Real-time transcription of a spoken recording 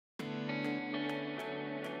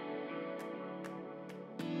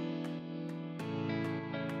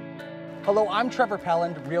Hello, I'm Trevor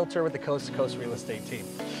Pelland, Realtor with the Coast to Coast Real Estate team.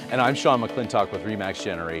 And I'm Sean McLintock with RE/MAX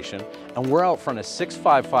Generation, and we're out front of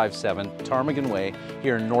 6557 Ptarmigan Way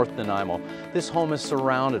here in North Nanaimo. This home is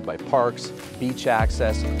surrounded by parks, beach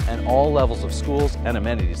access, and all levels of schools and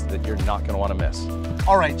amenities that you're not going to want to miss.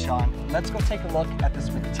 All right, Sean, let's go take a look at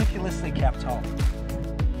this meticulously kept home.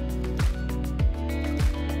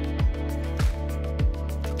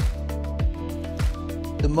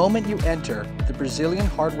 The moment you enter, the Brazilian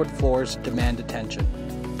hardwood floors demand attention,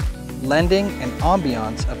 lending an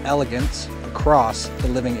ambiance of elegance across the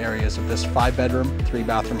living areas of this 5-bedroom,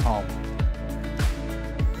 3-bathroom home.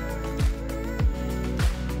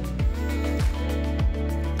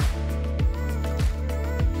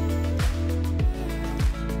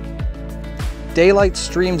 Daylight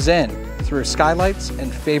streams in through skylights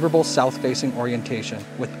and favorable south-facing orientation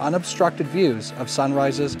with unobstructed views of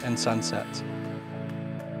sunrises and sunsets.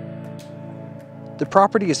 The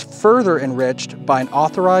property is further enriched by an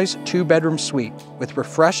authorized 2-bedroom suite with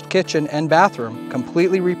refreshed kitchen and bathroom,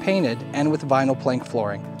 completely repainted and with vinyl plank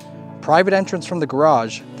flooring. Private entrance from the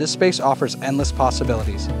garage, this space offers endless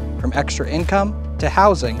possibilities, from extra income to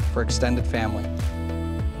housing for extended family.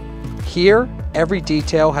 Here, every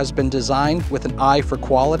detail has been designed with an eye for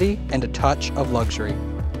quality and a touch of luxury.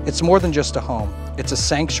 It's more than just a home. It's a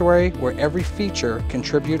sanctuary where every feature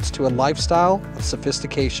contributes to a lifestyle of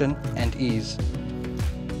sophistication and ease.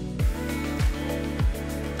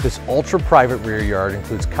 This ultra-private rear yard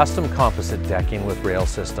includes custom composite decking with rail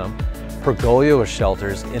system, pergola with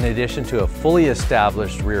shelters, in addition to a fully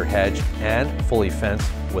established rear hedge and fully fenced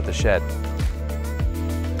with a shed.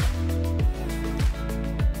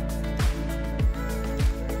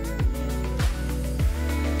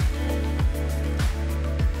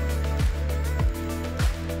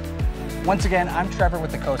 Once again, I'm Trevor with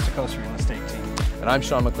the Coast to Coast Real Estate team. And I'm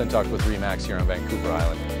Sean McLintock with RE/MAX here on Vancouver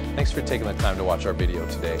Island. Thanks for taking the time to watch our video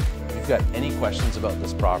today. If you've got any questions about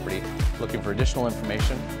this property, looking for additional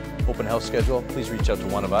information, open house schedule, please reach out to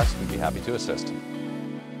one of us. We'd be happy to assist.